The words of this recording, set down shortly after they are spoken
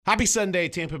Happy Sunday,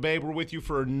 Tampa Bay. We're with you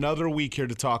for another week here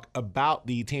to talk about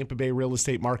the Tampa Bay real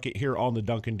estate market here on the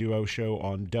Duncan Duo Show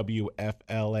on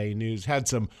WFLA News. Had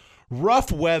some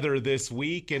rough weather this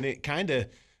week, and it kind of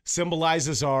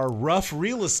symbolizes our rough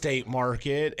real estate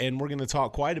market, and we're going to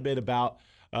talk quite a bit about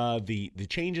the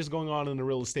changes going on in the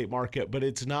real estate market, but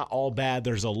it's not all bad.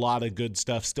 There's a lot of good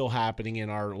stuff still happening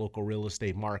in our local real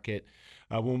estate market.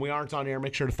 When we aren't on air,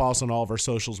 make sure to follow us on all of our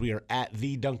socials. We are at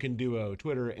The Duncan Duo,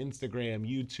 Twitter, Instagram,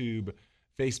 YouTube,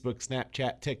 Facebook,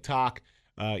 Snapchat, TikTok.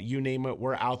 You name it,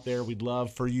 we're out there. We'd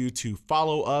love for you to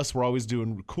follow us. We're always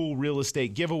doing cool real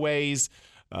estate giveaways,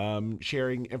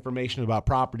 sharing information about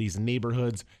properties and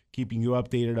neighborhoods, keeping you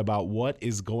updated about what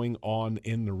is going on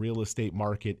in the real estate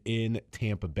market in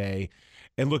Tampa Bay.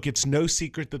 And look, it's no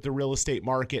secret that the real estate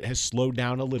market has slowed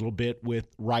down a little bit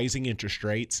with rising interest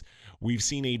rates. We've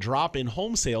seen a drop in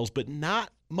home sales, but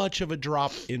not much of a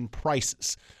drop in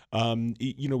prices.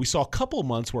 We saw a couple of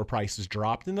months where prices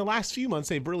dropped. In the last few months,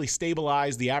 they've really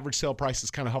stabilized. The average sale price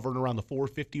is kind of hovering around the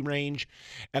 450 range.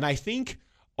 And I think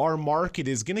our market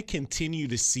is going to continue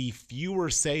to see fewer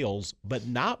sales, but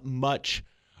not much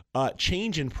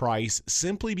change in price,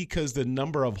 simply because the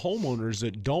number of homeowners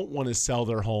that don't want to sell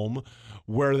their home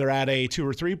where they're at a 2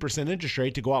 or 3% interest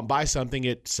rate to go out and buy something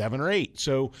at 7 or 8.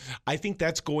 So I think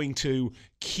that's going to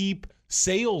keep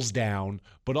sales down,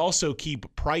 but also keep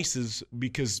prices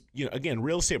because, again,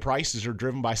 real estate prices are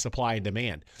driven by supply and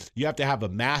demand. You have to have a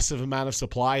massive amount of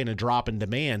supply and a drop in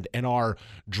demand, and our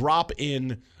drop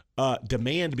in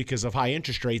demand because of high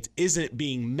interest rates isn't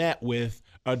being met with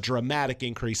a dramatic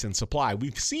increase in supply.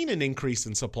 We've seen an increase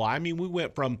in supply. I mean, we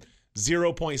went from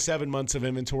 0.7 months of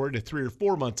inventory to 3 or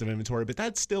 4 months of inventory, but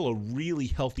that's still a really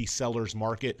healthy seller's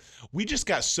market. We just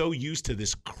got so used to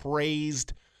this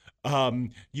crazed,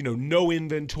 no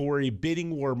inventory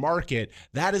bidding war market.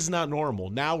 That is not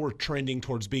normal. Now we're trending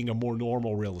towards being a more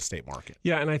normal real estate market.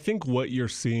 Yeah, and I think what you're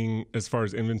seeing as far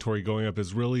as inventory going up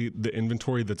is really the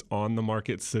inventory that's on the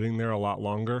market sitting there a lot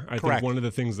longer. I think one of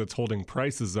the things that's holding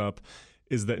prices up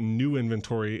is that new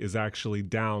inventory is actually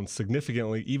down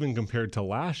significantly, even compared to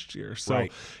last year. So,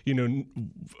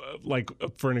 like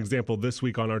for an example, this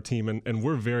week on our team, and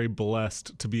we're very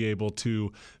blessed to be able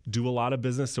to do a lot of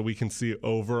business, so we can see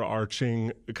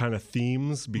overarching kind of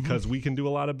themes because we can do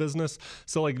a lot of business.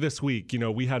 So like this week,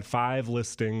 we had 5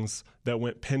 listings that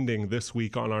went pending this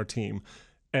week on our team.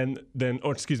 And then,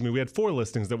 we had 4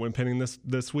 listings that went pending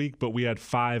this week, but we had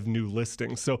 5 new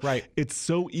listings. So it's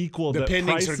so equal that pendings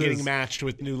prices are getting matched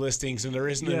with new listings, and there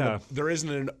isn't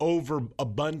an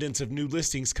overabundance of new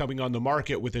listings coming on the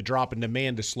market with a drop in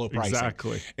demand to slow pricing.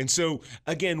 Exactly. And so,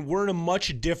 again, we're in a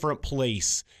much different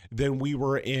place than we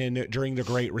were in during the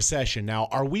Great Recession. Now,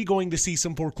 are we going to see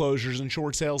some foreclosures and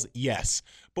short sales? Yes.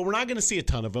 But we're not going to see a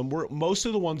ton of them. Most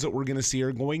of the ones that we're going to see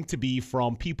are going to be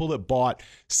from people that bought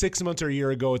 6 months or a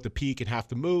year ago at the peak and have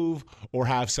to move or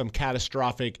have some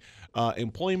catastrophic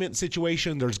employment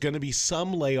situation. There's going to be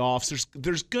some layoffs.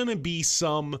 There's going to be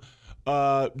some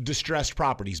distressed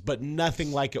properties, but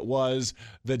nothing like it was.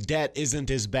 The debt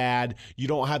isn't as bad. You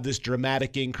don't have this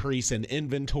dramatic increase in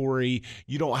inventory.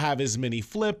 You don't have as many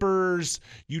flippers.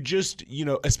 You just,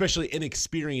 especially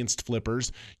inexperienced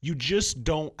flippers, you just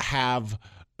don't have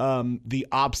the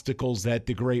obstacles that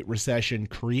the Great Recession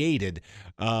created.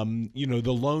 The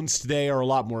loans today are a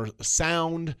lot more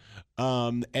sound,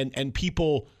 and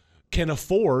people can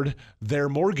afford their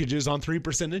mortgages on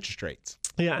 3% interest rates.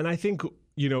 Yeah, and I think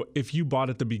if you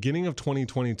bought at the beginning of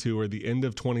 2022 or the end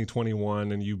of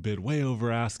 2021 and you bid way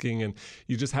over asking and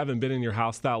you just haven't been in your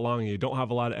house that long and you don't have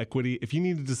a lot of equity, if you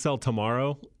needed to sell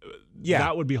tomorrow,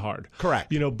 that would be hard.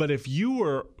 Correct. But if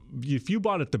you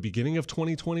bought at the beginning of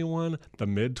 2021, the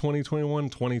mid 2021,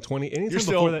 2020, anything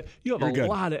before that, you have a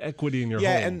lot of equity in your home.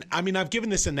 Yeah, and I mean, I've given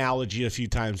this analogy a few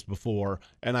times before,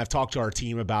 and I've talked to our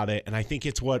team about it, and I think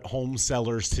it's what home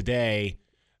sellers today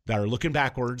that are looking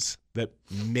backwards, that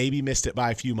maybe missed it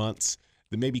by a few months,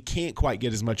 that maybe can't quite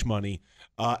get as much money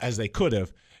as they could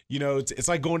have. It's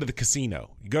like going to the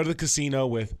casino. You go to the casino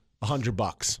with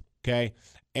 $100, okay?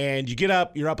 And you get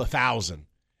up, you're up $1,000,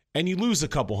 and you lose a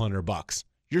couple $100.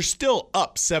 You're still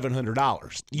up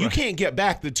 $700. You can't get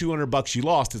back the $200 you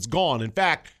lost. It's gone. In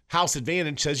fact, House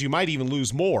Advantage says you might even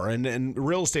lose more, and the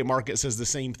real estate market says the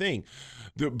same thing.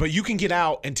 But you can get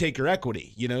out and take your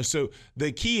equity, So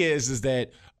the key is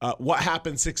that what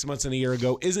happened 6 months and a year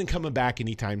ago isn't coming back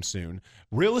anytime soon.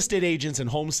 Real estate agents and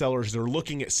home sellers that are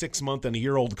looking at 6 month and a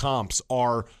year old comps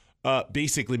are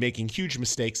basically making huge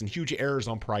mistakes and huge errors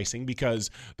on pricing because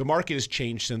the market has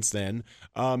changed since then.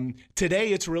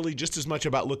 Today, it's really just as much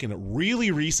about looking at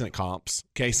really recent comps,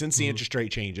 okay, since the interest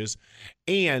rate changes,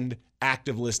 and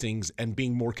active listings and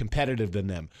being more competitive than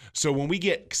them. So when we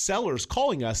get sellers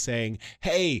calling us saying,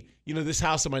 hey, this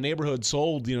house in my neighborhood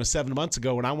sold, 7 months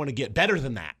ago, and I want to get better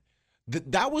than that.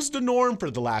 That was the norm for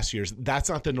the last years. That's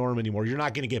not the norm anymore. You're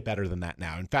not going to get better than that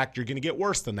now. In fact, you're going to get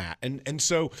worse than that. And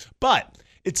so, but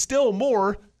it's still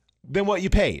more than what you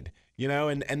paid,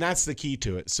 and that's the key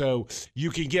to it. So you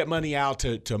can get money out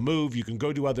to move. You can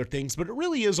go do other things, but it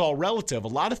really is all relative. A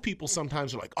lot of people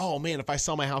sometimes are like, oh man, if I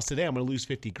sell my house today, I'm going to lose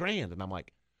 50 grand. And I'm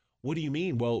like, what do you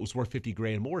mean? Well, it was worth 50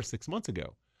 grand more 6 months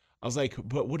ago. I was like,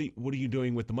 but what are you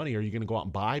doing with the money? Are you going to go out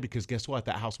and buy? Because guess what?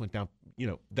 That house went down,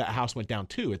 that house went down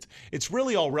too. It's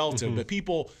really all relative, but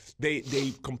people, they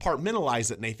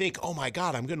compartmentalize it and they think, oh my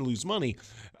God, I'm going to lose money.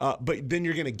 But then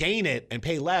you're going to gain it and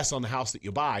pay less on the house that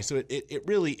you buy. So it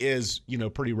really is,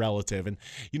 pretty relative. And,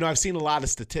 I've seen a lot of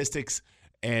statistics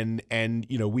and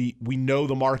we know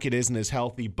the market isn't as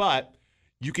healthy, but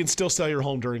you can still sell your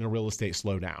home during a real estate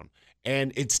slowdown.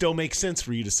 And it still makes sense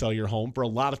for you to sell your home. For a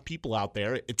lot of people out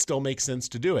there, it still makes sense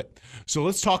to do it. So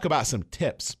let's talk about some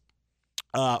tips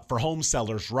for home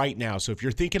sellers right now. So if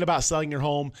you're thinking about selling your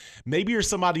home, maybe you're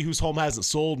somebody whose home hasn't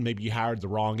sold, maybe you hired the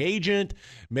wrong agent,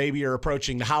 maybe you're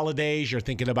approaching the holidays, you're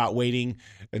thinking about waiting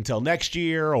until next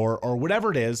year or whatever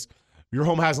it is, your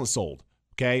home hasn't sold,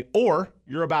 okay? Or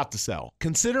you're about to sell.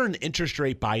 Consider an interest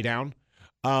rate buy down.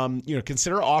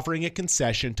 Consider offering a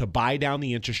concession to buy down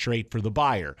the interest rate for the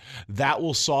buyer. That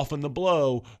will soften the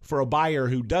blow for a buyer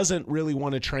who doesn't really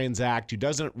want to transact, who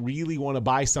doesn't really want to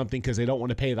buy something because they don't want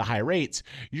to pay the high rates.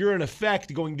 You're in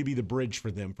effect going to be the bridge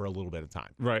for them for a little bit of time.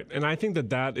 Right. And I think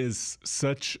that is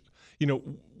such,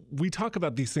 we talk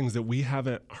about these things that we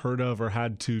haven't heard of or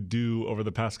had to do over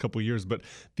the past couple of years, but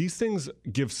these things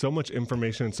give so much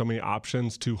information and so many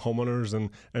options to homeowners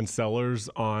and sellers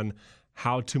on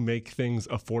how to make things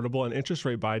affordable. And interest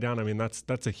rate buy down, I mean,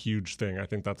 that's a huge thing. I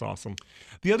think that's awesome.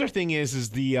 The other thing is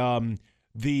the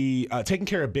taking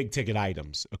care of big ticket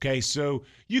items. Okay. So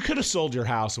you could have sold your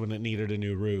house when it needed a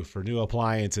new roof or new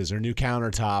appliances or new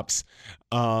countertops,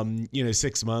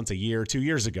 6 months, a year, 2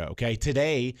 years ago. Okay.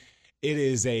 Today it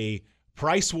is a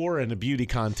price war and a beauty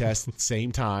contest at the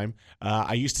same time.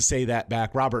 I used to say that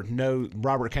back. Robert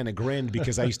kind of grinned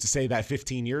because I used to say that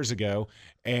 15 years ago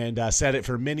and said it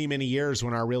for many, many years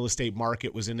when our real estate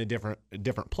market was in a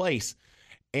different place.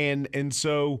 And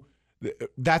so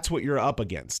that's what you're up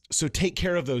against. So take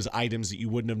care of those items that you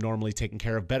wouldn't have normally taken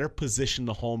care of. Better position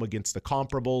the home against the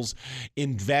comparables.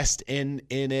 Invest in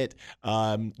it,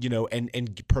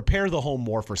 and prepare the home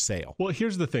more for sale. Well,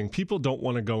 here's the thing. People don't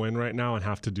want to go in right now and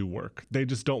have to do work. They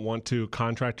just don't want to.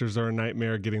 Contractors are a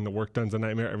nightmare. Getting the work done is a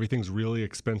nightmare. Everything's really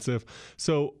expensive.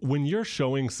 So when you're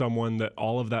showing someone that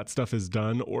all of that stuff is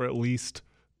done, or at least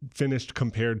finished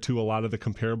compared to a lot of the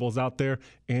comparables out there,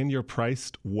 and you're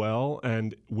priced well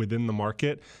and within the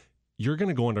market, you're going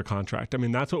to go under contract. I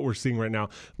mean, that's what we're seeing right now.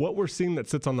 What we're seeing that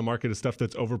sits on the market is stuff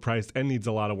that's overpriced and needs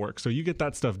a lot of work. So you get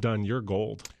that stuff done, you're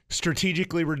gold.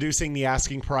 Strategically reducing the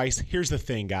asking price. Here's the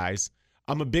thing, guys.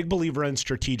 I'm a big believer in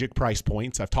strategic price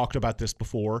points. I've talked about this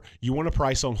before. You want to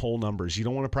price on whole numbers. You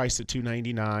don't want to price at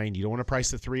 $299. You don't want to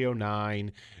price at $309.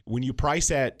 When you price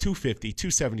at $250,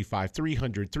 $275,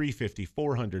 $300, $350,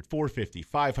 $400, $450,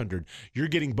 $500, you're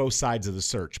getting both sides of the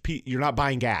search. You're not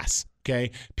buying gas,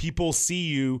 okay? People see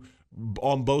you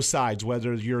on both sides,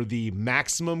 whether you're the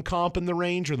maximum comp in the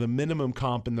range or the minimum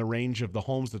comp in the range of the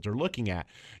homes that they're looking at.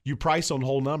 You price on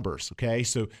whole numbers, okay?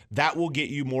 So that will get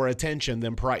you more attention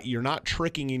than you're not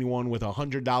tricking anyone with a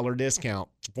 $100 discount.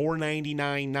 $499,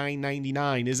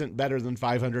 $999 isn't better than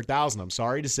 $500,000. I'm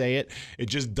sorry to say it. It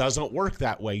just doesn't work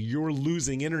that way. You're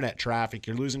losing internet traffic.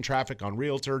 You're losing traffic on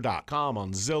Realtor.com,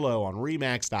 on Zillow, on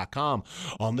Remax.com,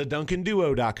 on the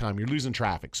DuncanDuo.com. You're losing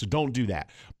traffic, so don't do that.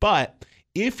 But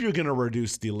if you're going to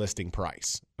reduce the listing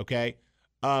price, okay,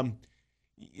 I'll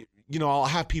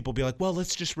have people be like, well,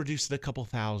 let's just reduce it a couple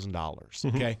 $1,000s,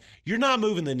 okay? You're not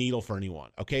moving the needle for anyone,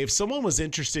 okay? If someone was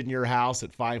interested in your house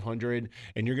at $500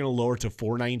 and you're going to lower it to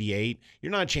 $498,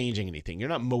 you're not changing anything. You're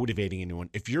not motivating anyone.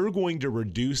 If you're going to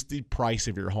reduce the price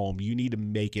of your home, you need to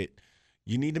make it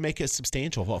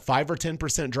substantial, a 5 or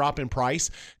 10% drop in price,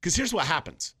 because here's what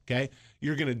happens, okay?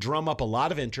 You're going to drum up a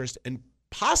lot of interest, and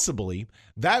possibly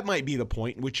that might be the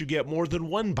point in which you get more than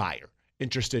one buyer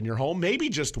interested in your home, maybe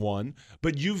just one,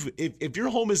 but if your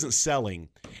home isn't selling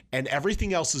and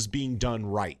everything else is being done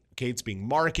right, okay, it's being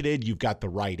marketed, you've got the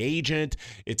right agent,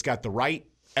 it's got the right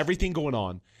everything going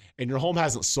on, and your home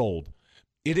hasn't sold,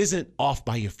 it isn't off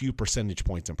by a few percentage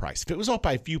points in price. If it was off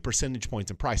by a few percentage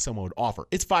points in price, someone would offer.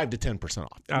 It's 5 to 10%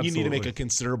 off. Absolutely. You need to make a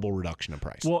considerable reduction in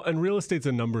price. Well, and real estate's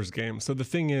a numbers game. So the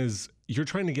thing is, you're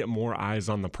trying to get more eyes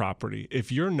on the property.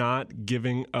 If you're not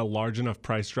giving a large enough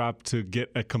price drop to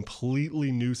get a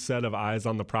completely new set of eyes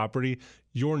on the property,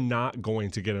 you're not going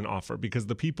to get an offer, because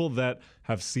the people that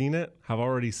have seen it have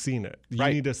already seen it. You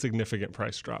need a significant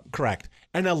price drop. Correct.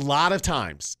 And a lot of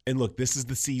times, and look, this is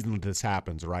the season that this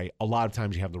happens, right? A lot of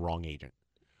times you have the wrong agent.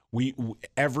 We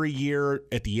every year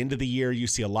at the end of the year, you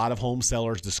see a lot of home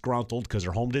sellers disgruntled because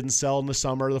their home didn't sell in the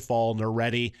summer or the fall, and they're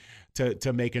ready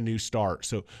to make a new start.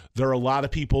 So there are a lot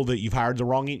of people that you've hired the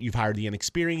wrong agent. You've hired the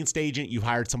inexperienced agent. You've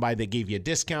hired somebody that gave you a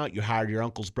discount. You hired your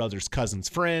uncle's brother's cousin's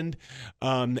friend,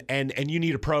 and you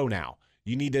need a pro now.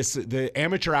 You need this. The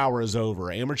amateur hour is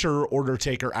over. Amateur order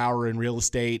taker hour in real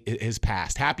estate has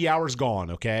passed. Happy hour's gone.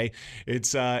 Okay,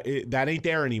 it's that ain't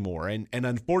there anymore. And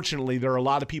unfortunately, there are a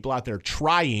lot of people out there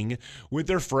trying with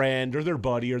their friend or their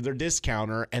buddy or their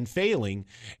discounter and failing.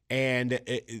 And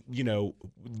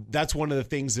that's one of the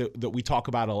things that we talk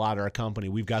about a lot at our company.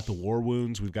 We've got the war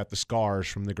wounds. We've got the scars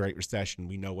from the Great Recession.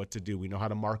 We know what to do. We know how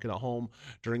to market a home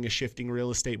during a shifting real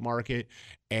estate market.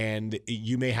 And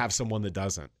you may have someone that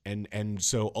doesn't. And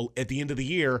so at the end of the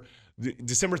year,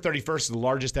 December 31st is the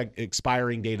largest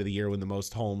expiring date of the year, when the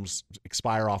most homes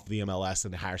expire off the MLS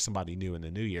and they hire somebody new in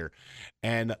the new year.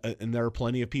 And there are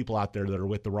plenty of people out there that are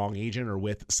with the wrong agent or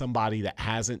with somebody that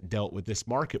hasn't dealt with this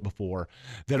market before,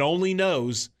 that only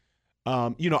knows,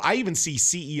 I even see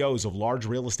CEOs of large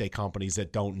real estate companies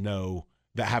that don't know,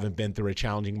 that haven't been through a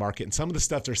challenging market. And some of the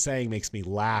stuff they're saying makes me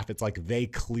laugh. It's like they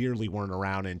clearly weren't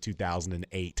around in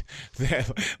 2008.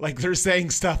 Like they're saying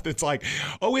stuff that's like,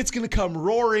 oh, it's going to come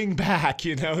roaring back.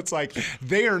 It's like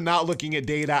they are not looking at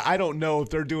data. I don't know if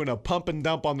they're doing a pump and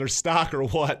dump on their stock or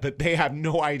what, but they have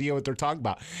no idea what they're talking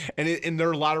about. And there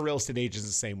are a lot of real estate agents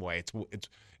the same way.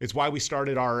 It's why we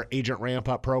started our agent ramp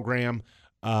up program.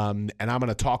 And I'm going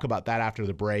to talk about that after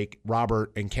the break.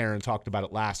 Robert and Karen talked about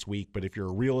it last week, but if you're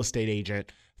a real estate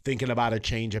agent thinking about a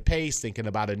change of pace, thinking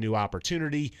about a new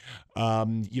opportunity,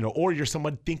 or you're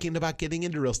someone thinking about getting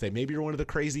into real estate. Maybe you're one of the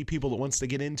crazy people that wants to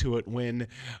get into it when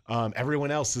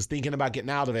everyone else is thinking about getting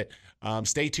out of it.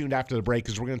 Stay tuned after the break,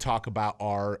 because we're going to talk about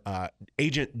our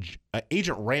agent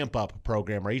ramp up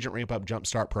program, our agent ramp up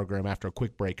jumpstart program, after a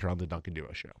quick break here on the Duncan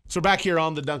Duo Show. So back here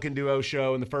on the Duncan Duo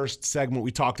Show, in the first segment,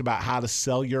 we talked about how to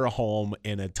sell your home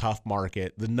in a tough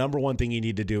market. The number one thing you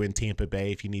need to do in Tampa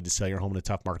Bay, if you need to sell your home in a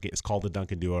tough market, is call the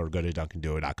Duncan Duo or go to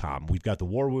duncanduo.com. We've got the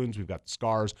war wounds. We've got the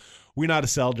scars. We know how to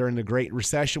sell during the Great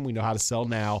Recession. We know how to sell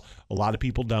now. A lot of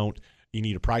people don't. You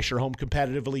need to price your home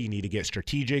competitively. You need to get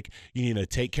strategic. You need to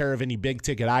take care of any big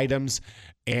ticket items,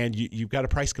 and you've got to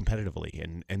price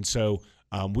competitively. And so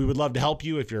we would love to help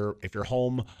you if your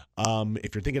home,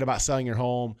 if you're thinking about selling your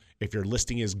home, if your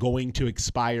listing is going to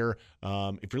expire,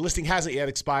 if your listing hasn't yet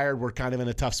expired, we're kind of in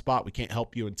a tough spot. We can't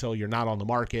help you until you're not on the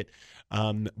market.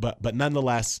 But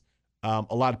nonetheless, a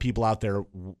lot of people out there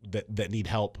that need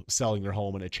help selling their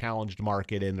home in a challenged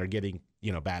market, and they're getting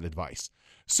bad advice.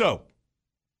 So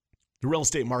the real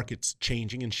estate market's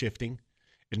changing and shifting.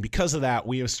 And because of that,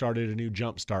 we have started a new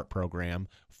Jumpstart program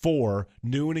for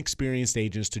new and experienced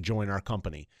agents to join our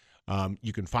company.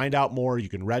 You can find out more. You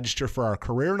can register for our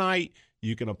career night.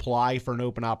 You can apply for an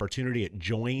open opportunity at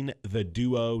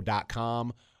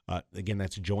jointheduo.com. Again,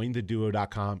 that's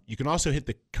jointheduo.com. You can also hit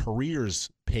the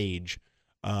careers page,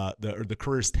 the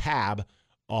careers tab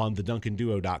on the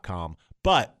duncanduo.com.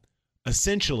 But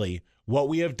essentially, what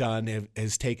we have done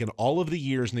is taken all of the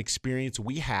years and experience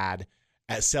we had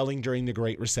at selling during the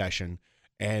Great Recession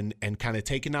and kind of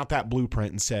taken out that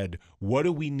blueprint and said, what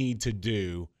do we need to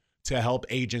do to help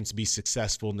agents be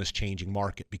successful in this changing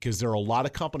market? Because there are a lot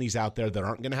of companies out there that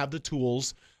aren't going to have the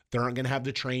tools, that aren't going to have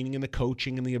the training and the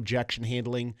coaching and the objection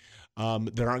handling,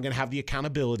 that aren't going to have the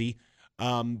accountability,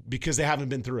 because they haven't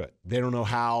been through it. They don't know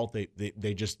how.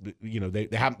 They just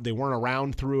they weren't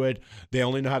around through it. They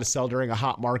only know how to sell during a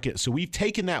hot market. So we've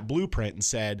taken that blueprint and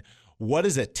said, what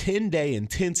is a 10-day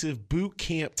intensive boot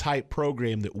camp type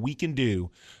program that we can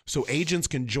do so agents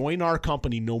can join our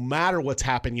company no matter what's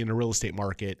happening in the real estate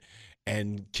market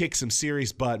and kick some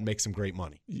serious butt and make some great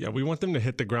money? Yeah, we want them to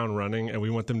hit the ground running, and we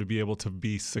want them to be able to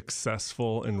be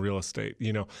successful in real estate.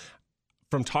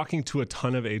 From talking to a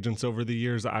ton of agents over the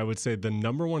years, I would say the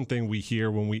number one thing we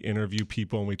hear when we interview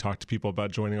people and we talk to people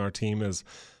about joining our team is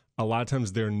a lot of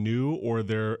times they're new or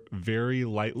they're very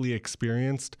lightly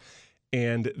experienced,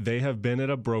 and they have been at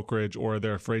a brokerage or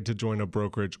they're afraid to join a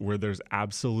brokerage where there's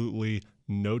absolutely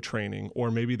no training.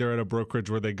 Or maybe they're at a brokerage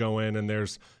where they go in and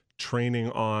there's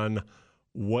training on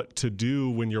what to do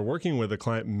when you're working with a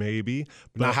client, maybe,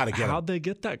 but not how to get how'd they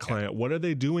get that client? What are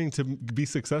they doing to be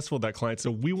successful with that client?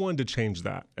 So we wanted to change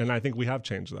that. And I think we have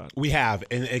changed that. We have.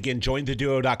 And again,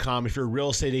 jointheduo.com. If you're a real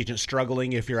estate agent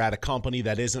struggling, if you're at a company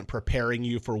that isn't preparing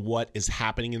you for what is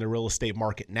happening in the real estate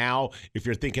market now, if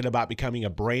you're thinking about becoming a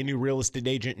brand new real estate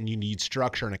agent and you need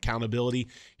structure and accountability,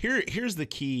 here's the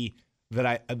key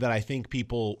that I think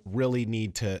people really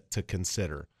need to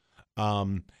consider.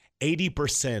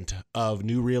 80% of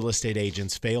new real estate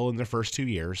agents fail in their first 2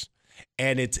 years,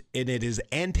 and it is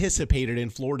anticipated in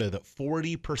Florida that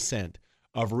 40%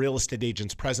 of real estate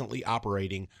agents presently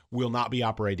operating will not be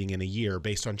operating in a year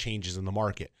based on changes in the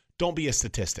market. Don't be a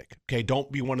statistic, okay?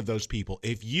 Don't be one of those people.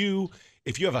 If you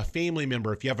have a family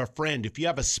member, if you have a friend, if you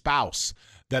have a spouse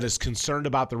that is concerned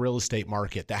about the real estate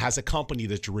market, that has a company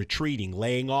that's retreating,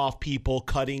 laying off people,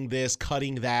 cutting this,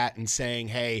 cutting that, and saying,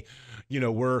 hey,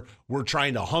 we're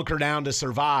trying to hunker down to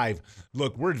survive.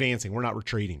 Look, we're advancing. We're not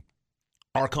retreating.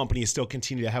 Our company is still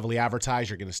continuing to heavily advertise.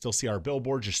 You're going to still see our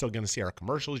billboards. You're still going to see our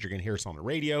commercials. You're going to hear us on the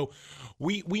radio.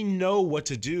 We know what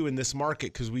to do in this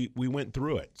market because we went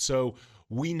through it. So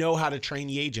we know how to train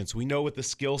the agents. We know what the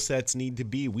skill sets need to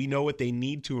be. We know what they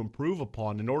need to improve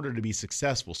upon in order to be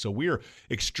successful. So we're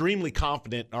extremely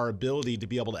confident in our ability to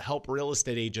be able to help real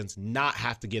estate agents not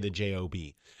have to get a job,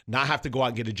 not have to go out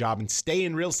and get a job and stay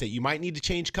in real estate. You might need to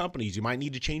change companies. You might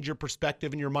need to change your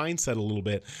perspective and your mindset a little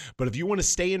bit. But if you want to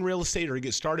stay in real estate or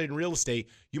get started in real estate,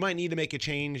 you might need to make a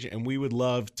change, and we would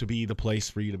love to be the place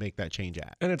for you to make that change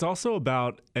at. And it's also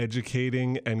about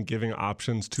educating and giving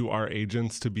options to our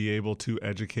agents to be able to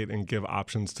educate and give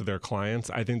options to their clients.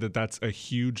 I think that that's a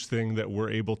huge thing that we're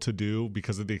able to do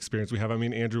because of the experience we have. I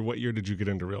mean, Andrew, what year did you get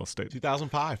into real estate?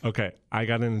 2005. Okay, I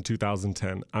got in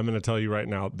 2010. I'm going to tell you right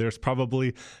now, there's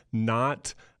probably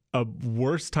not a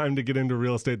worse time to get into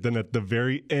real estate than at the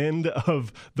very end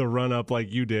of the run up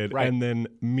like you did. Right. And then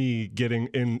me getting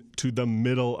into the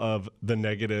middle of the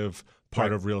negative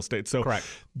part Right. of real estate. So Correct.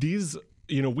 these,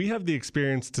 we have the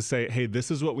experience to say, hey,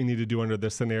 this is what we need to do under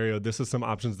this scenario. This is some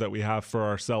options that we have for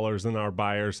our sellers and our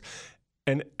buyers.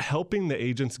 And helping the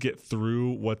agents get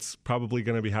through what's probably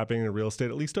going to be happening in real estate,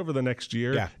 at least over the next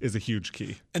year, is a huge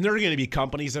key. And there are going to be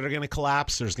companies that are going to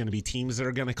collapse. There's going to be teams that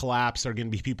are going to collapse. There are going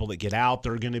to be people that get out.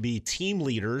 There are going to be team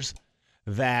leaders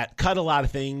that cut a lot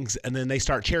of things and then they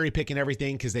start cherry picking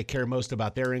everything because they care most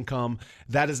about their income.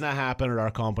 That does not happen at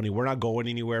our company. We're not going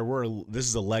anywhere. This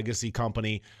is a legacy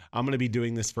company. I'm going to be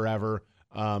doing this forever.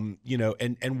 And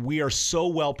we are so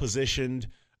well positioned.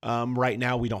 Right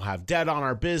now, we don't have debt on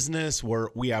our business.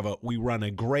 We run a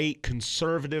great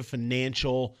conservative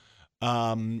financial,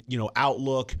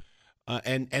 outlook.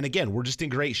 And again, we're just in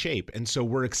great shape. And so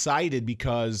we're excited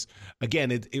because,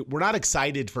 again, we're not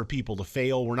excited for people to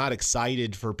fail. We're not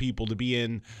excited for people to be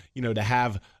in, to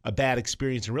have a bad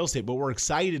experience in real estate. What we're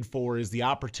excited for is the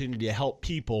opportunity to help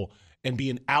people and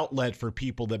be an outlet for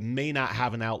people that may not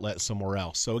have an outlet somewhere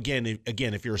else. So again,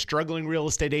 if you're a struggling real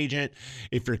estate agent,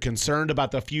 if you're concerned about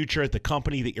the future at the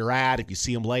company that you're at, if you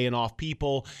see them laying off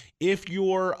people, if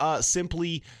you're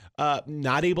simply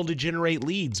not able to generate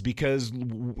leads because,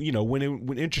 when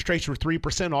interest rates were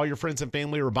 3%, all your friends and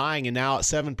family were buying, and now at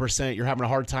 7%, you're having a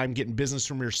hard time getting business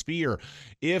from your sphere.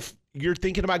 If you're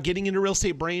thinking about getting into real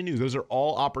estate brand new, those are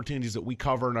all opportunities that we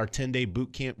cover in our 10-day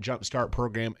bootcamp jumpstart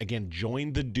program. Again,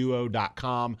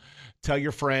 jointheduo.com. Tell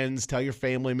your friends, tell your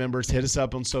family members, hit us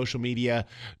up on social media.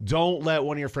 Don't let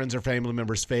one of your friends or family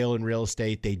members fail in real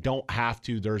estate. They don't have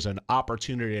to. There's an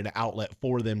opportunity and an outlet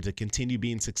for them to continue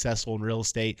being successful in real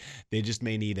estate. They just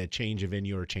may need a change of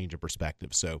venue or a change of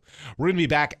perspective. So we're going to be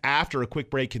back after a quick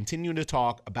break, continuing to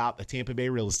talk about the Tampa Bay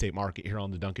real estate market here on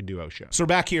the Duncan Duo Show. So we're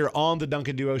back here on the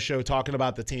Duncan Duo Show talking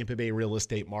about the Tampa Bay real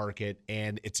estate market,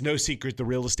 and it's no secret the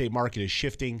real estate market is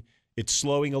shifting. It's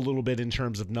slowing a little bit in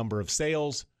terms of number of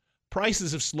sales.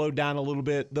 Prices have slowed down a little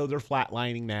bit, though they're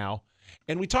flatlining now.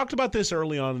 And we talked about this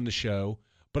early on in the show,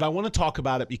 but I want to talk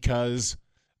about it because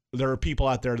there are people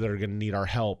out there that are going to need our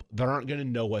help that aren't going to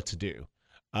know what to do.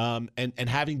 And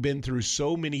having been through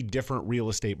so many different real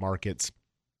estate markets,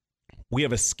 we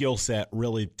have a skill set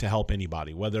really to help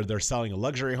anybody, whether they're selling a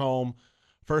luxury home,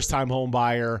 first-time home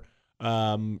buyer,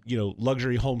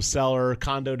 luxury home seller,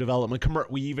 condo development.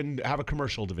 We even have a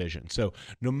commercial division. So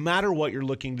no matter what you're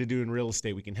looking to do in real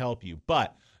estate, we can help you.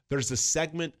 But there's a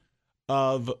segment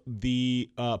of the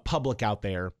public out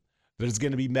there that is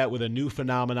going to be met with a new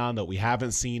phenomenon that we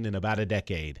haven't seen in about a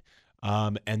decade.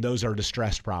 And those are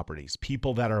distressed properties.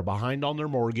 People that are behind on their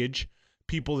mortgage,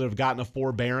 people that have gotten a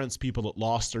forbearance, people that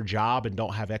lost their job and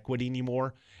don't have equity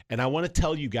anymore. And I want to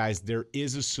tell you guys, there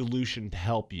is a solution to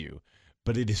help you.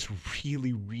 but it is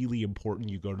really, really important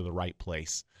you go to the right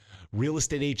place. Real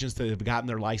estate agents that have gotten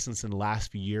their license in the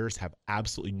last few years have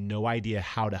absolutely no idea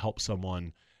how to help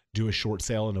someone do a short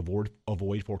sale and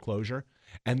avoid foreclosure.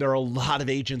 And there are a lot of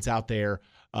agents out there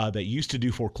that used to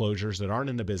do foreclosures that aren't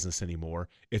in the business anymore.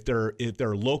 If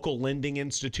they're local lending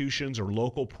institutions or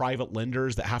local private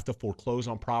lenders that have to foreclose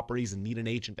on properties and need an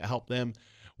agent to help them,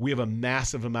 we have a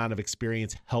massive amount of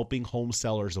experience helping home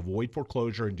sellers avoid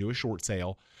foreclosure and do a short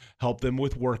sale, help them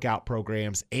with workout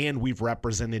programs, and we've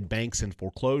represented banks in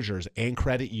foreclosures and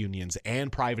credit unions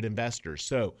and private investors.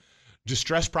 So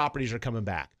distressed properties are coming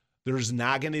back. There's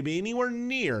not going to be anywhere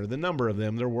near the number of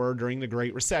them there were during the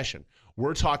Great Recession.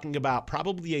 We're talking about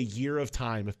probably a year of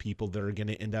time of people that are going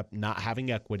to end up not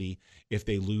having equity if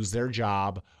they lose their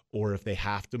job or if they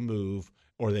have to move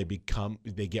or they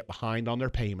get behind on their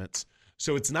payments.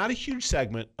 So it's not a huge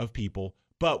segment of people,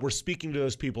 but we're speaking to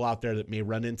those people out there that may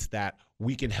run into that.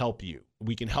 We can help you.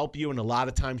 We can help you, and a lot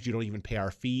of times you don't even pay our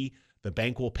fee. The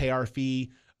bank will pay our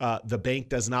fee. The bank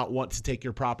does not want to take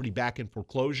your property back in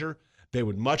foreclosure. They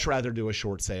would much rather do a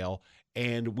short sale.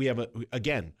 And we have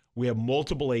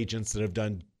multiple agents that have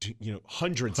done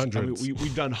hundreds. I mean,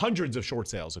 we've done hundreds of short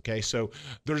sales. Okay, so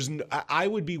I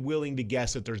would be willing to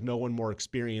guess that there's no one more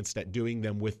experienced at doing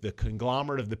them with the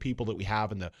conglomerate of the people that we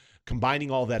have and the combining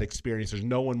all that experience. There's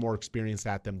no one more experienced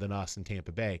at them than us in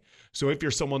Tampa Bay. So if you're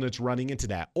someone that's running into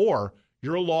that, or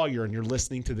you're a lawyer and you're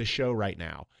listening to this show right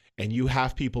now, and you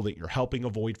have people that you're helping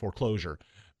avoid foreclosure,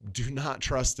 do not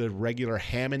trust a regular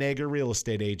ham and egg or real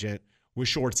estate agent with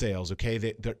short sales, okay?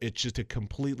 It's just a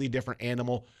completely different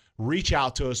animal. Reach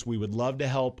out to us. We would love to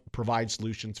help provide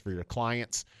solutions for your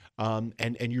clients.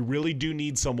 And you really do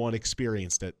need someone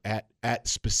experienced at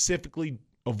specifically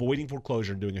avoiding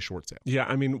foreclosure and doing a short sale. Yeah,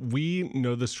 I mean, we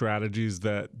know the strategies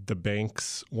that the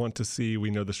banks want to see.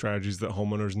 We know the strategies that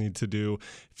homeowners need to do.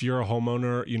 If you're a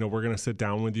homeowner, we're going to sit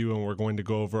down with you and we're going to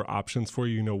go over options for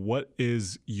you. What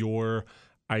is your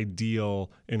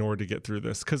ideal in order to get through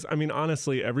this? Because I mean,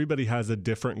 honestly, everybody has a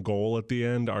different goal at the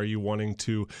end. Are you wanting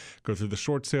to go through the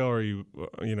short sale? Or are you,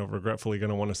 regretfully going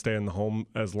to want to stay in the home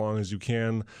as long as you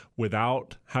can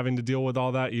without having to deal with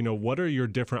all that? What are your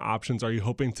different options? Are you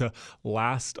hoping to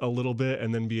last a little bit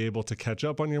and then be able to catch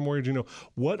up on your mortgage?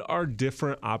 What are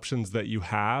different options that you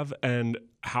have, and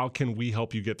how can we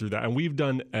help you get through that? And we've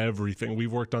done everything.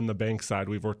 We've worked on the bank side.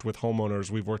 We've worked with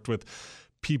homeowners. We've worked with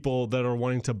people that are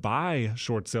wanting to buy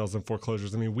short sales and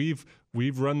foreclosures. I mean, we've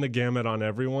run the gamut on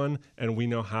everyone, and we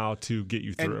know how to get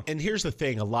you through. And here's the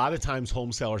thing. A lot of times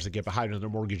home sellers that get behind on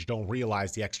their mortgage don't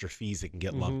realize the extra fees that can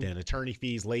get lumped in. Attorney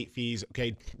fees, late fees.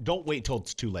 Okay, don't wait till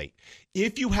it's too late.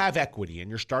 If you have equity and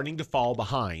you're starting to fall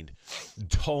behind,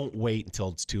 don't wait until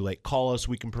it's too late. Call us.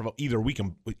 We can provide,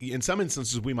 in some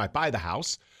instances, we might buy the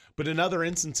house, but in other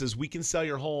instances, we can sell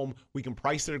your home. We can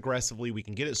price it aggressively. We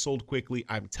can get it sold quickly.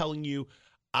 I'm telling you,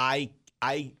 I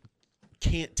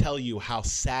can't tell you how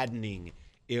saddening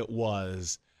it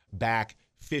was back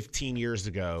 15 years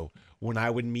ago when I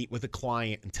would meet with a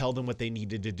client and tell them what they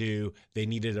needed to do. They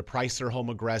needed to price their home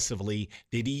aggressively.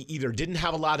 They either didn't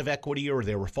have a lot of equity or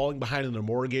they were falling behind on their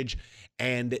mortgage,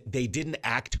 and they didn't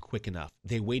act quick enough.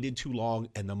 They waited too long,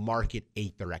 and the market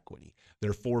ate their equity.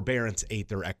 Their forbearance ate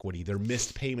their equity. Their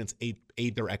missed payments ate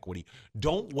their equity.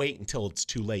 Don't wait until it's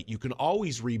too late. You can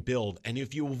always rebuild. And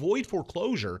if you avoid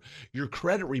foreclosure, your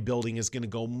credit rebuilding is going to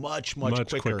go much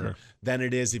quicker than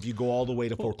it is if you go all the way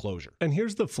to foreclosure. And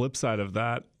here's the flip side of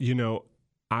that.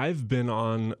 I've been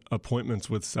on appointments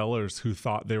with sellers who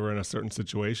thought they were in a certain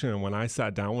situation. And when I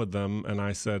sat down with them and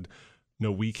I said,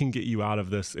 no, we can get you out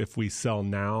of this if we sell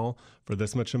now for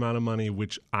this much amount of money,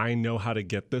 which I know how to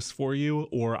get this for you,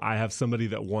 or I have somebody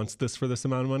that wants this for this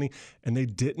amount of money. And they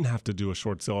didn't have to do a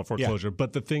short sale or foreclosure. Yeah.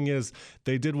 But the thing is,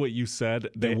 they did what you said.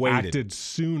 They acted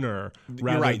sooner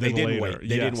rather than later.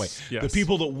 They didn't wait. Yes. The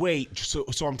people that wait. So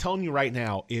I'm telling you right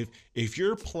now, if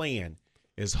your plan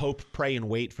is hope, pray, and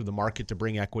wait for the market to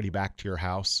bring equity back to your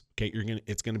house, okay,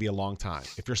 it's going to be a long time.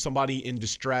 If you're somebody in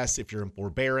distress, if you're in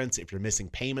forbearance, if you're missing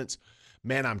payments,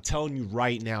 man, I'm telling you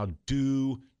right now,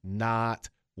 do not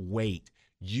wait.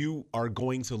 You are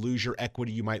going to lose your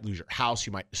equity. You might lose your house.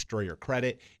 You might destroy your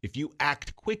credit. If you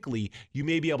act quickly, you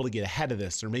may be able to get ahead of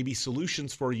this. There may be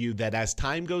solutions for you that as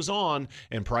time goes on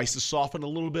and prices soften a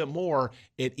little bit more,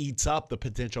 it eats up the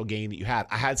potential gain that you had.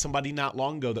 I had somebody not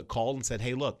long ago that called and said,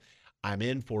 hey, look, I'm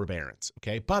in forbearance,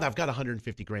 okay? But I've got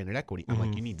 150 grand in equity. I'm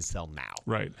like, you need to sell now.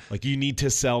 Right. Like, you need to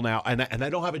sell now. And I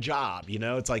don't have a job, you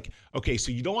know? It's like, okay,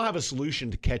 so you don't have a solution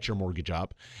to catch your mortgage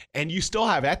up, and you still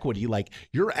have equity. Like,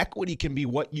 your equity can be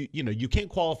what you can't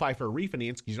qualify for a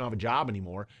refinance because you don't have a job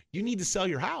anymore. You need to sell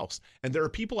your house. And there are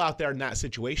people out there in that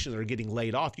situation that are getting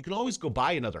laid off. You can always go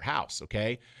buy another house,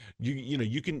 okay?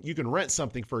 You can rent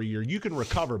something for a year. You can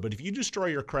recover, but if you destroy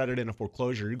your credit in a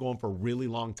foreclosure, you're going for a really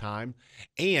long time,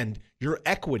 and your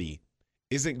equity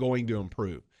isn't going to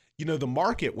improve. The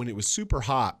market, when it was super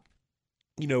hot,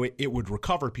 it would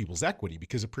recover people's equity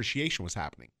because appreciation was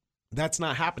happening. That's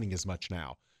not happening as much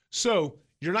now. So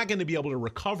you're not going to be able to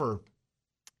recover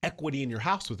equity in your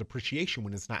house with appreciation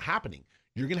when it's not happening.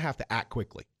 You're going to have to act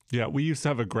quickly. Yeah, we used to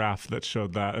have a graph that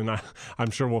showed that, and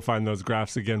I'm sure we'll find those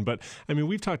graphs again. But I mean,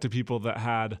 we've talked to people that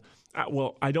had,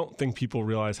 well, I don't think people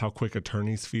realize how quick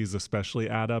attorney's fees especially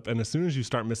add up. And as soon as you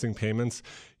start missing payments,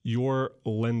 your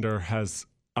lender has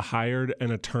hired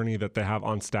an attorney that they have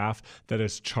on staff that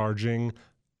is charging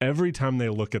every time they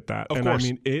look at that. Of course. I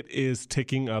mean, it is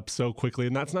ticking up so quickly.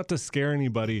 And that's not to scare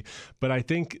anybody, but I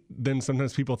think then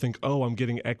sometimes people think, oh, I'm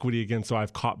getting equity again, so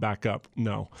I've caught back up.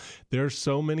 No, there's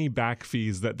so many back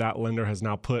fees that lender has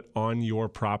now put on your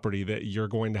property that you're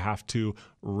going to have to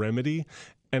remedy.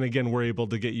 And again, we're able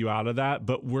to get you out of that,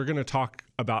 but we're going to talk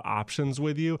about options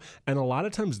with you. And a lot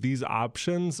of times these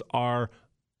options are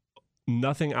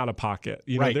nothing out of pocket.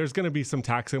 Right. There's going to be some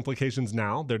tax implications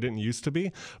now. There didn't used to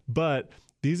be, but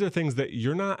these are things that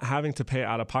you're not having to pay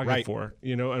out of pocket for,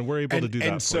 and we're able to do that for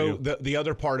you. And so the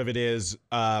other part of it is,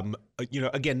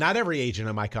 again, not every agent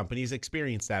in my company has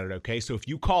experienced that, okay? So if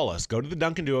you call us, go to the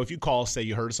Duncan Duo. If you call, say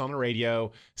you heard us on the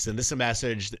radio, send us a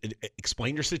message,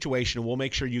 explain your situation, and we'll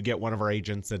make sure you get one of our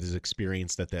agents that is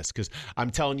experienced at this. Because I'm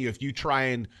telling you, if you try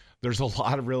and there's a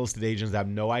lot of real estate agents that have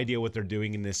no idea what they're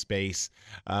doing in this space,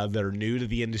 that are new to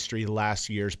the industry the last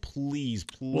few years. Please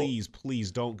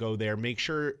don't go there. Make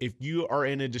sure if you are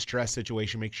in a distressed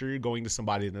situation, make sure you're going to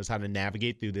somebody that knows how to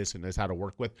navigate through this and knows how to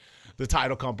work with the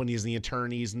title companies, the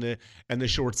attorneys, and the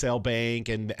short sale bank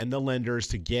and the lenders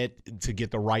to get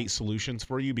the right solutions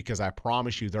for you. Because I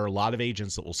promise you, there are a lot of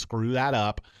agents that will screw that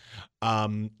up.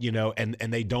 And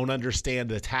they don't understand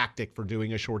the tactic for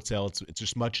doing a short sale. It's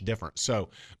just much different. So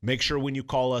make sure when you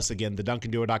call us, again,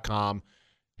 theduncanduo.com,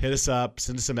 hit us up,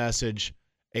 send us a message,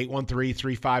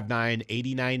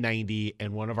 813-359-8990,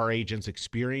 and one of our agents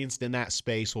experienced in that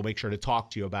space will make sure to talk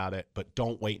to you about it, but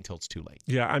don't wait until it's too late.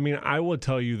 Yeah, I mean, I will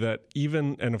tell you that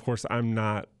and of course, I'm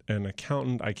not an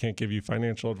accountant. I can't give you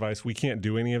financial advice. We can't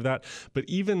do any of that. But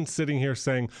even sitting here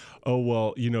saying, oh,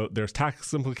 well, there's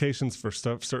tax implications for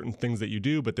certain things that you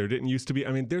do, but there didn't used to be.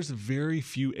 I mean, there's very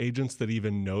few agents that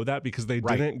even know that because they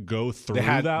didn't go through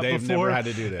that before. They've never had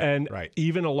to do that. And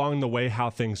even along the way, how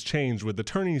things changed with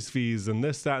attorney's fees and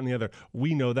this, that, and the other,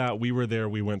 we know that. We were there.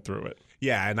 We went through it.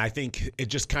 Yeah, and I think it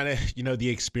just kind of, the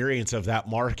experience of that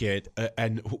market,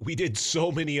 and we did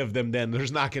so many of them then.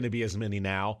 There's not going to be as many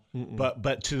now.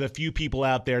 But to the few people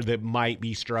out there that might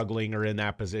be struggling or in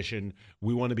that position,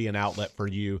 we want to be an outlet for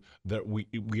you. That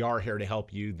we are here to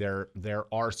help you. There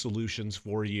are solutions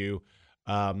for you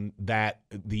that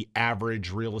the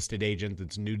average real estate agent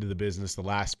that's new to the business the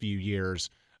last few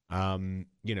years,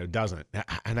 doesn't.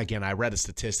 And again, I read a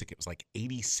statistic. It was like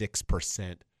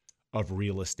 86% of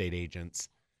real estate agents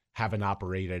haven't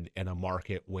operated in a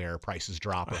market where prices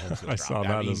drop or homes drop. I saw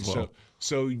that as well.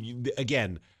 So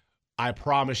again, I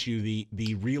promise you,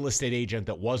 the real estate agent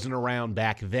that wasn't around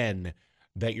back then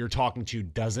that you're talking to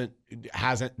doesn't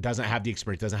have the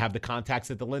experience, doesn't have the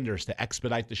contacts at the lenders to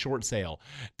expedite the short sale,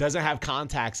 doesn't have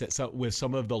contacts with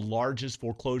some of the largest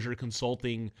foreclosure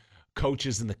consulting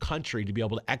coaches in the country to be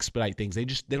able to expedite things. They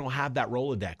don't have that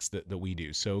Rolodex that we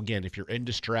do. So again, if you're in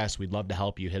distress, we'd love to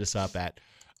help you. Hit us up at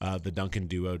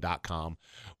theduncanduo.com.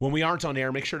 When we aren't on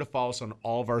air, make sure to follow us on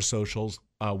all of our socials.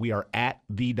 We are at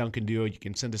The Duncan Duo. You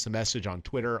can send us a message on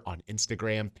Twitter, on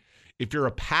Instagram. If you're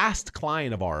a past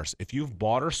client of ours, if you've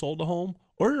bought or sold a home,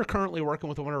 or you're currently working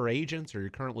with one of our agents, or you're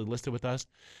currently listed with us,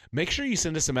 make sure you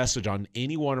send us a message on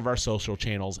any one of our social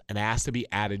channels and ask to be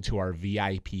added to our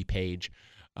VIP page.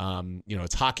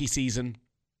 It's hockey season.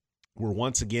 We're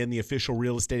once again the official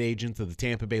real estate agents of the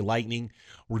Tampa Bay Lightning.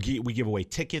 We give away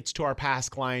tickets to our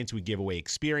past clients. We give away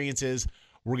experiences.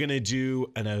 We're going to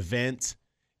do an event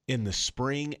in the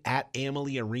spring at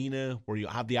Amalie Arena where you'll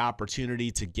have the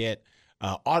opportunity to get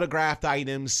autographed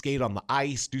items, skate on the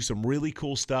ice, do some really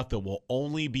cool stuff that will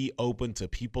only be open to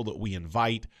people that we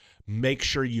invite. Make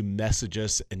sure you message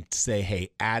us and say, hey,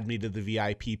 add me to the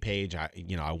VIP page. I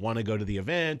want to go to the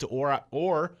event, or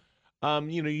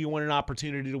you want an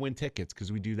opportunity to win tickets,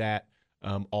 because we do that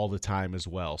all the time as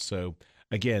well. So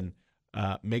again,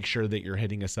 make sure that you're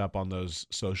hitting us up on those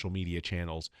social media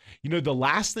channels. The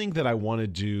last thing that I want to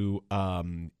do,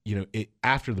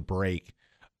 after the break,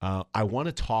 I want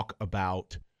to talk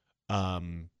about,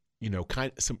 kind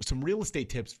of some real estate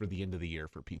tips for the end of the year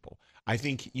for people. I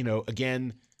think,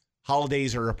 again,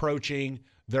 holidays are approaching.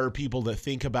 There are people that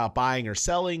think about buying or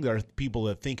selling. There are people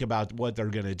that think about what they're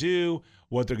going to do,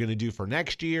 what they're going to do for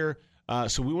next year.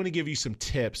 So we want to give you some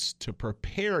tips to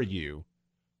prepare you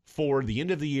for the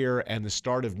end of the year and the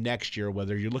start of next year,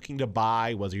 whether you're looking to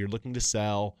buy, whether you're looking to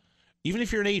sell, even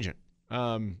if you're an agent.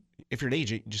 If you're an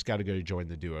agent, you just got to go to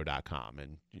jointheduo.com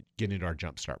and get into our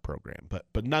Jumpstart program.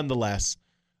 But nonetheless,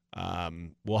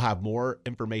 we'll have more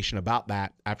information about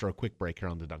that after a quick break here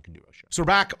on the Duncan Duo Show. So we're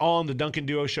back on the Duncan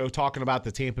Duo Show talking about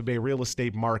the Tampa Bay real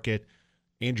estate market.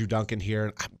 Andrew Duncan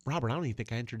here. Robert, I don't even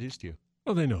think I introduced you.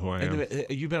 Oh, they know who I am.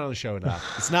 You've been on the show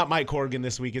enough. It's not Mike Corrigan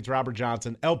this week. It's Robert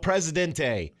Johnson, El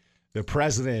Presidente, the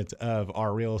president of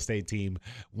our real estate team.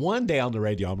 One day on the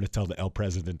radio, I'm going to tell the El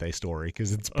Presidente story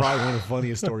because it's probably one of the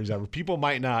funniest stories ever. People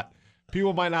might not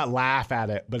laugh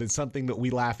at it, but it's something that we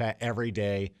laugh at every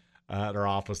day at our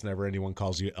office. Whenever anyone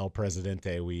calls you El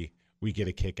Presidente, we get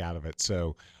a kick out of it.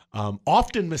 So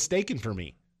often mistaken for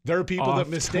me. There are people that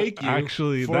mistake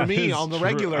you for me on the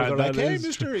regular. They're like, hey,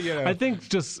 mister, I think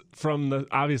just from the,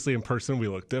 obviously in person we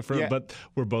look different, but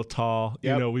we're both tall.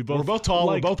 Yep. We're both tall,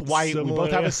 like we're both white, similar, we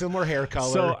both have a similar hair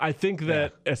color. So I think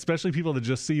that especially people that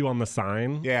just see you on the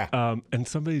sign. Yeah. And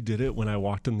somebody did it when I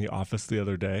walked in the office the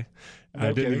other day. No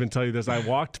I didn't even tell you this. I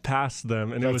walked past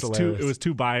them and it was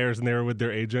two buyers and they were with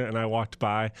their agent and I walked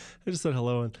by. I just said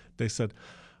hello and they said,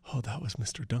 oh, that was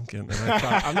Mr. Duncan. And I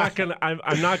thought,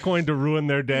 I'm not going to ruin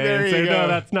their day and say, no,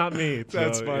 that's not me.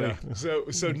 That's funny. Yeah.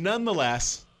 So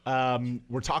nonetheless,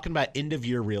 we're talking about end of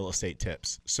year real estate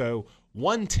tips. So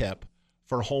one tip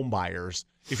for home buyers,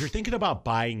 if you're thinking about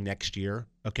buying next year,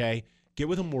 okay, get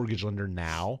with a mortgage lender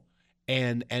now.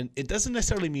 And it doesn't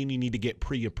necessarily mean you need to get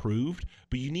pre-approved,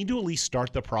 but you need to at least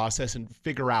start the process and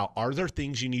figure out, are there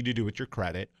things you need to do with your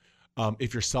credit?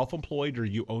 If you're self-employed or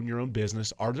you own your own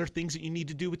business, are there things that you need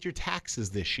to do with your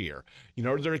taxes this year?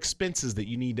 Are there expenses that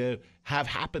you need to have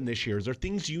happen this year? Is there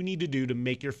things you need to do to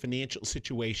make your financial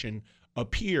situation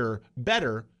appear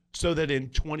better so that in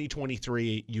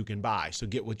 2023 you can buy? So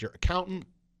get with your accountant,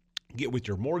 get with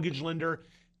your mortgage lender,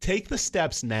 take the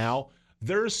steps now.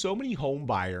 There are so many home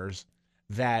buyers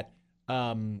that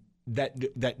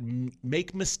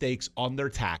make mistakes on their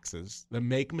taxes, that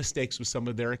make mistakes with some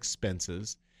of their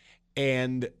expenses.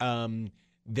 And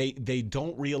they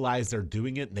don't realize they're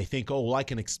doing it. And they think, oh, well, I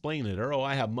can explain it. Or, oh,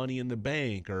 I have money in the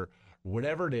bank or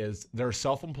whatever it is. There are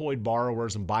self-employed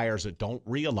borrowers and buyers that don't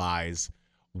realize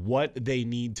what they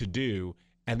need to do.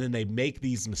 And then they make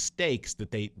these mistakes that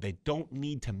they don't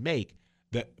need to make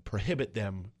that prohibit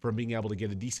them from being able to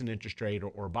get a decent interest rate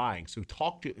or buying. So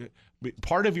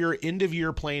part of your end of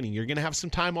year planning, you're going to have some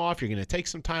time off. You're going to take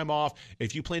some time off.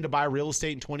 If you plan to buy real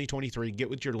estate in 2023, get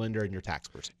with your lender and your tax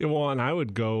person. Yeah, well, and I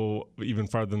would go even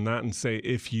farther than that and say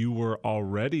if you were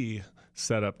already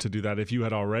set up to do that, if you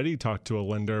had already talked to a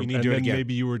lender and then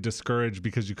maybe you were discouraged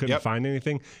because you couldn't find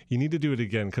anything, you need to do it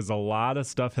again because a lot of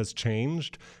stuff has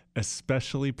changed,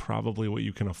 especially probably what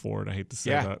you can afford. I hate to say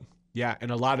that. Yeah, in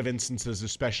a lot of instances,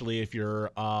 especially if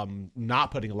you're not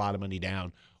putting a lot of money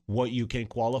down, what you can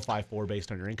qualify for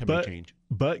based on your income may change.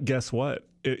 But guess what?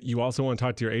 You also want to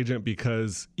talk to your agent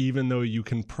because even though you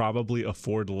can probably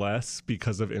afford less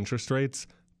because of interest rates,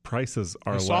 prices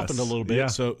are less. Softened a little bit. Yeah.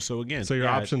 So again. So your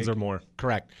options are more.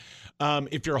 Correct.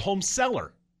 If you're a home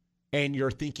seller and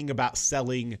you're thinking about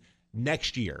selling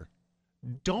next year,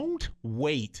 don't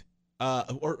wait.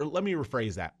 Or let me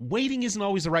rephrase that. Waiting isn't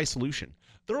always the right solution.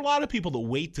 There are a lot of people that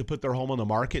wait to put their home on the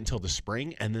market until the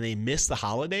spring and then they miss the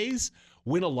holidays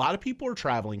when a lot of people are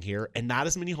traveling here and not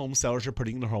as many home sellers are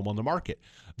putting their home on the market.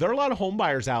 There are a lot of home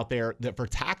buyers out there that for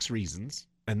tax reasons,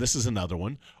 and this is another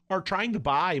one, are trying to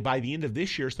buy by the end of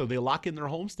this year so they lock in their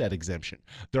homestead exemption.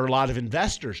 There are a lot of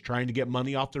investors trying to get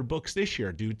money off their books this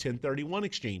year, do 1031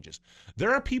 exchanges.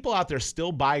 There are people out there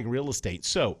still buying real estate.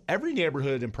 So every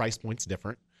neighborhood and price point's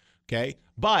different. Okay.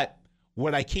 But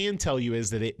what I can tell you is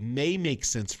that it may make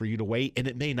sense for you to wait and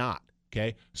it may not.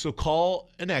 Okay. So call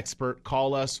an expert,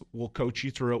 call us. We'll coach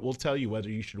you through it. We'll tell you whether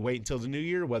you should wait until the new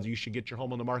year, whether you should get your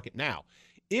home on the market now.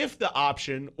 If the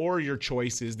option or your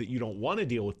choice is that you don't want to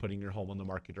deal with putting your home on the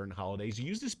market during the holidays,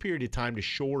 use this period of time to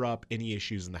shore up any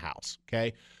issues in the house.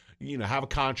 Okay. Have a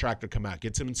contractor come out,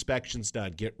 get some inspections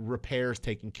done, get repairs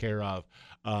taken care of,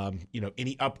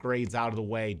 any upgrades out of the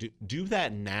way. Do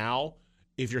that now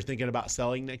if you're thinking about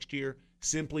selling next year,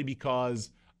 simply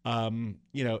because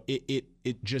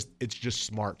it's just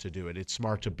smart to do it. It's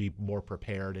smart to be more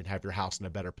prepared and have your house in a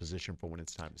better position for when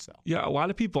it's time to sell. Yeah, a lot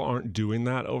of people aren't doing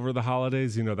that over the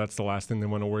holidays. That's the last thing they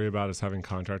want to worry about is having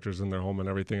contractors in their home and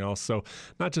everything else. So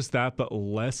not just that, but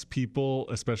less people,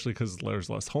 especially because there's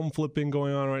less home flipping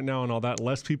going on right now and all that,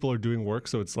 less people are doing work,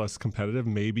 so it's less competitive.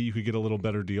 Maybe you could get a little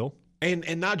better deal.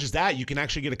 And not just that, you can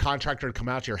actually get a contractor to come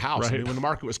out to your house. Right. I mean, when the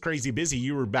market was crazy busy,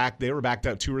 they were backed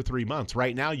up 2 or 3 months.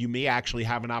 Right now, you may actually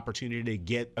have an opportunity to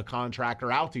get a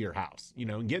contractor out to your house,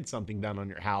 and get something done on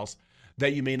your house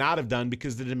that you may not have done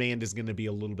because the demand is going to be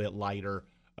a little bit lighter,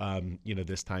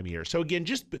 this time of year. So again,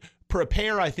 just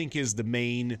prepare, I think, is the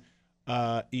main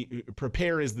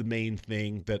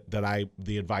thing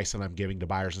the advice that I'm giving to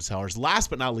buyers and sellers. Last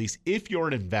but not least, if you're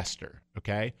an investor,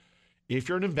 okay? If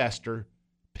you're an investor,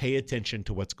 pay attention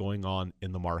to what's going on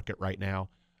in the market right now.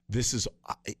 This is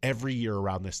every year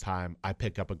around this time, I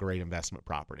pick up a great investment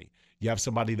property. You have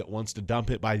somebody that wants to dump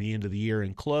it by the end of the year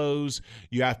and close.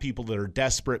 You have people that are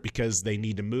desperate because they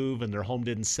need to move and their home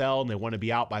didn't sell and they want to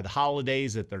be out by the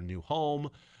holidays at their new home.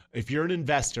 If you're an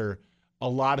investor, a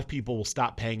lot of people will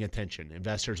stop paying attention.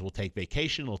 Investors will take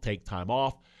vacation, will take time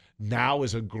off. Now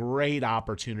is a great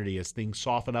opportunity as things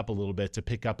soften up a little bit to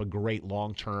pick up a great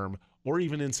long-term or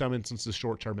even in some instances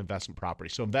short-term investment property.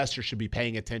 So investors should be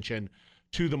paying attention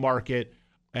to the market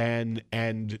and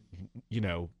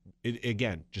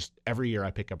again, just every year I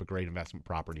pick up a great investment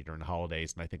property during the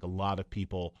holidays, and I think a lot of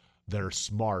people that are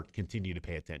smart continue to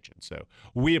pay attention. So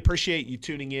we appreciate you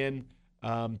tuning in.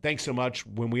 Thanks so much.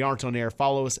 When we aren't on air,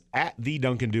 follow us at The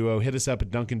Duncan Duo. Hit us up at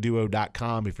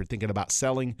duncanduo.com if you're thinking about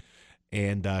selling.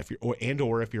 And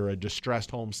if you're a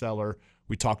distressed home seller,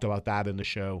 we talked about that in the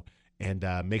show. And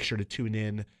make sure to tune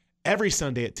in every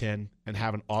Sunday at 10 and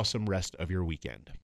have an awesome rest of your weekend.